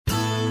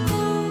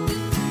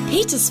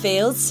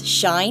Petersfield's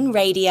Shine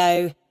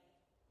Radio.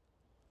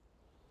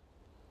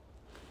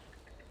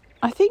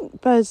 I think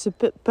birds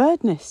are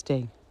bird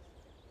nesting.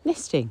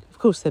 Nesting, of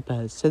course they're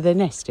birds, so they're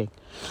nesting.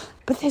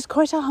 But there's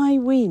quite a high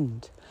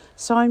wind,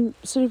 so I'm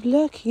sort of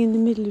lurking in the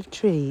middle of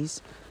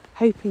trees,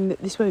 hoping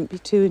that this won't be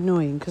too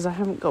annoying because I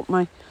haven't got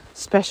my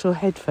special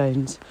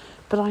headphones.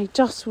 But I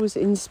just was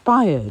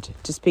inspired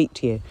to speak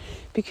to you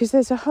because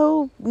there's a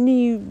whole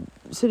new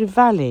sort of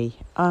valley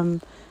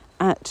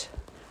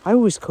I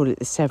always call it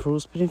the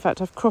Severals, but in fact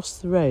I've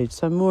crossed the road,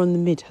 so I'm more on the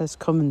Midhurst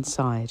Common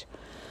side.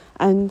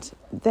 And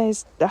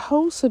there's a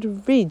whole sort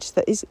of ridge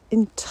that is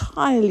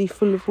entirely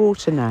full of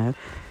water now,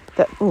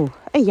 a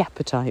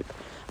yapper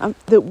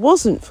that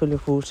wasn't full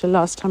of water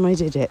last time I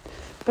did it.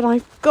 But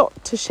I've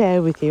got to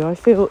share with you, I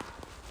feel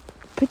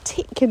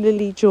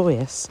particularly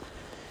joyous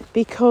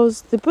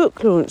because the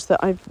book launch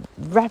that I've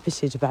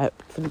rabbited about,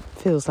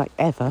 feels like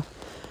ever,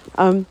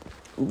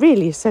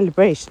 really a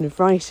celebration of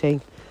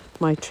writing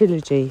my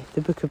trilogy,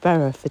 The Book of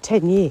Berra, for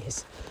 10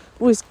 years,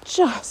 was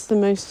just the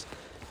most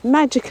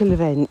magical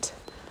event.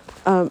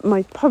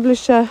 My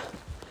publisher,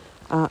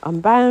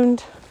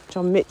 Unbound,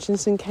 John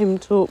Mitchinson, came and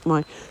talked,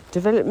 my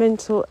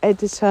developmental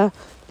editor,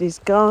 Liz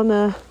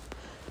Garner.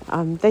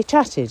 They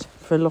chatted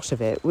for a lot of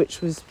it,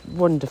 which was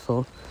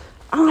wonderful.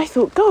 And I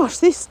thought, gosh,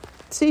 this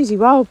Susie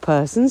Wild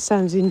person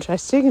sounds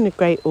interesting and a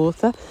great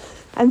author.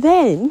 And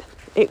then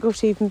it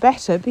got even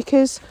better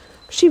because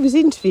she was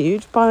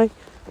interviewed by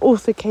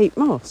author Kate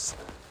Moss,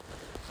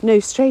 no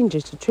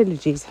stranger to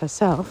trilogies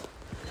herself.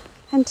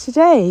 And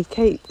today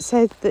Kate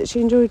said that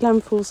she enjoyed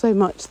Landfall so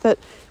much that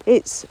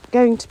it's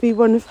going to be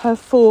one of her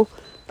 4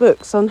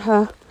 books on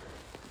her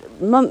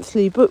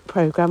monthly book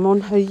programme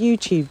on her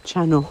YouTube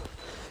channel.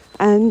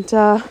 And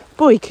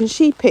boy, can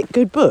she pick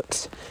good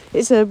books.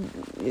 It's a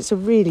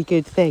really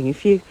good thing.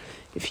 If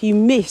you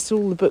miss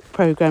all the book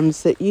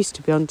programmes that used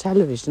to be on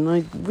television,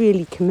 I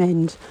really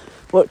commend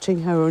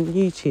watching her on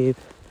YouTube.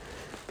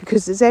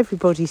 Because as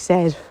everybody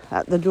said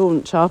at the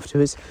launch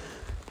afterwards,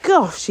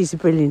 gosh, she's a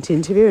brilliant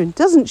interviewer, and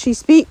doesn't she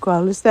speak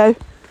well, as though,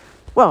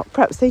 well,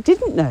 perhaps they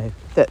didn't know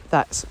that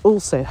that's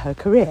also her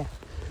career.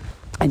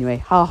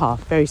 Anyway,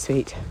 very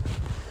sweet.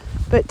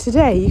 But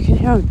today you can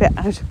hear I'm a bit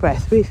out of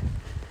breath. We've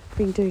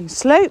been doing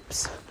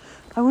slopes.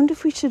 I wonder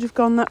if we should have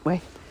gone that way.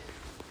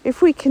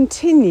 If we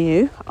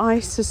continue,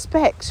 I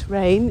suspect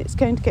rain. It's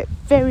going to get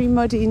very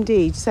muddy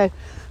indeed, so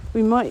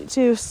we might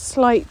do a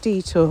slight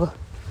detour.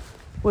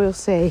 We'll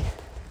see.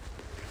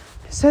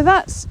 So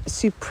that's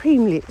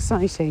supremely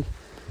exciting.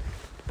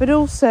 But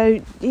also,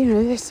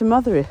 there's some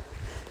other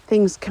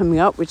things coming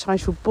up, which I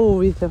shall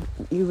bore you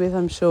with,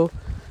 I'm sure,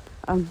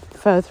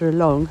 further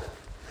along.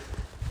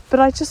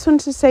 But I just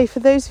wanted to say, for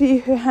those of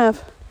you who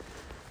have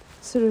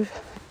sort of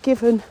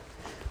given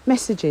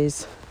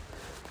messages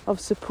of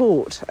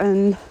support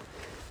and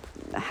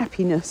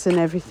happiness and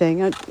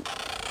everything.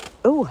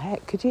 Oh,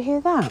 heck, could you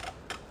hear that?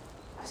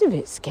 That was a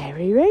bit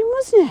scary rain,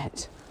 wasn't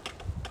it?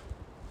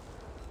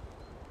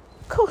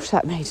 Gosh,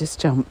 that made us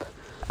jump.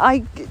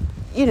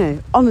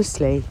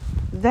 Honestly,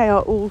 they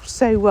are all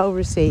so well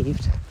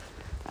received,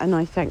 and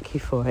I thank you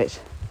for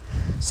it.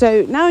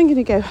 So now I'm going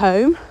to go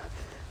home.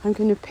 I'm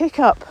going to pick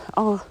up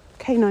our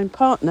canine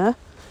partner,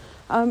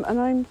 and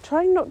I'm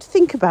trying not to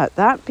think about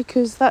that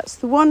because that's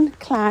the one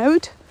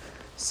cloud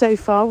so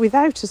far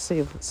without a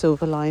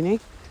silver lining.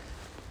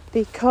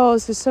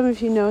 Because, as some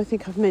of you know, I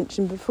think I've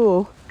mentioned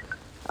before,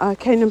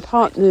 Canine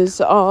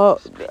Partners are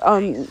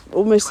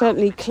almost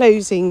certainly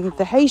closing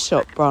the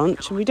Hayshop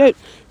branch, and we don't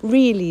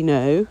really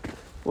know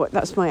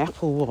that's my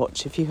Apple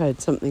Watch, if you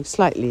heard something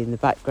slightly in the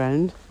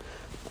background.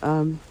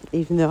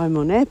 Even though I'm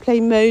on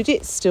airplane mode,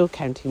 it's still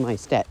counting my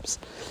steps.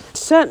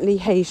 Certainly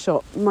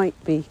Hayshop might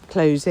be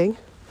closing.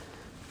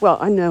 Well,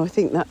 I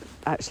think that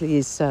actually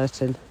is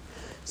certain.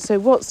 So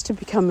what's to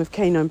become of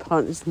Canine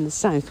Partners in the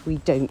south, we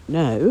don't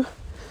know,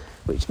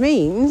 which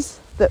means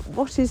that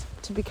what is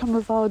to become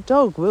of our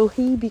dog? Will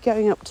he be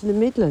going up to the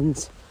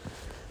Midlands?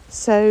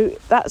 So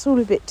that's all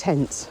a bit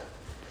tense,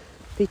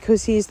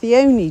 because he is the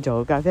only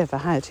dog I've ever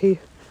had who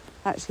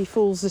actually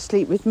falls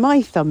asleep with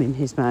my thumb in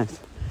his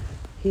mouth.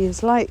 He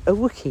is like a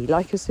Wookiee,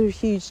 like a sort of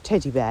huge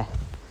teddy bear.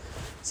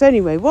 So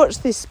anyway, watch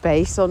this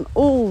space on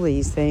all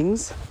these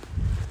things.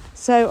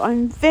 So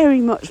I'm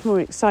very much more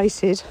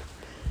excited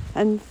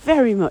and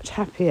very much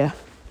happier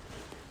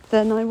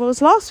than I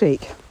was last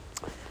week.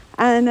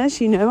 And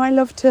as you know, I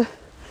love to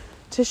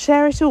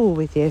share it all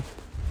with you.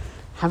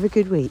 Have a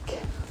good week.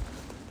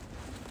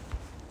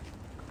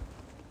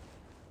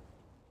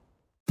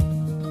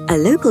 A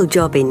local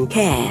job in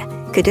care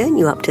could earn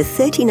you up to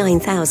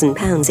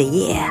 £39,000 a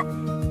year.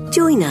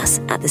 Join us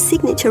at the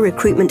Signature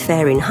Recruitment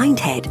Fair in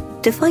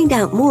Hindhead to find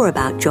out more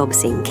about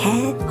jobs in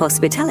care,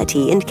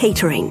 hospitality and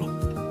catering.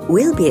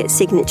 We'll be at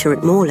Signature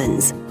at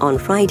Moorlands on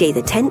Friday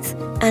the 10th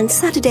and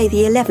Saturday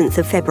the 11th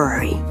of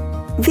February.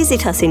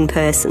 Visit us in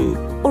person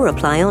or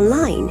apply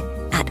online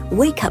at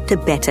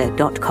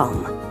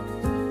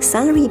wakeuptobetter.com.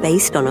 Salary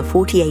based on a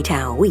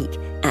 48-hour week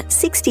at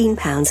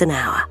 £16 an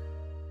hour.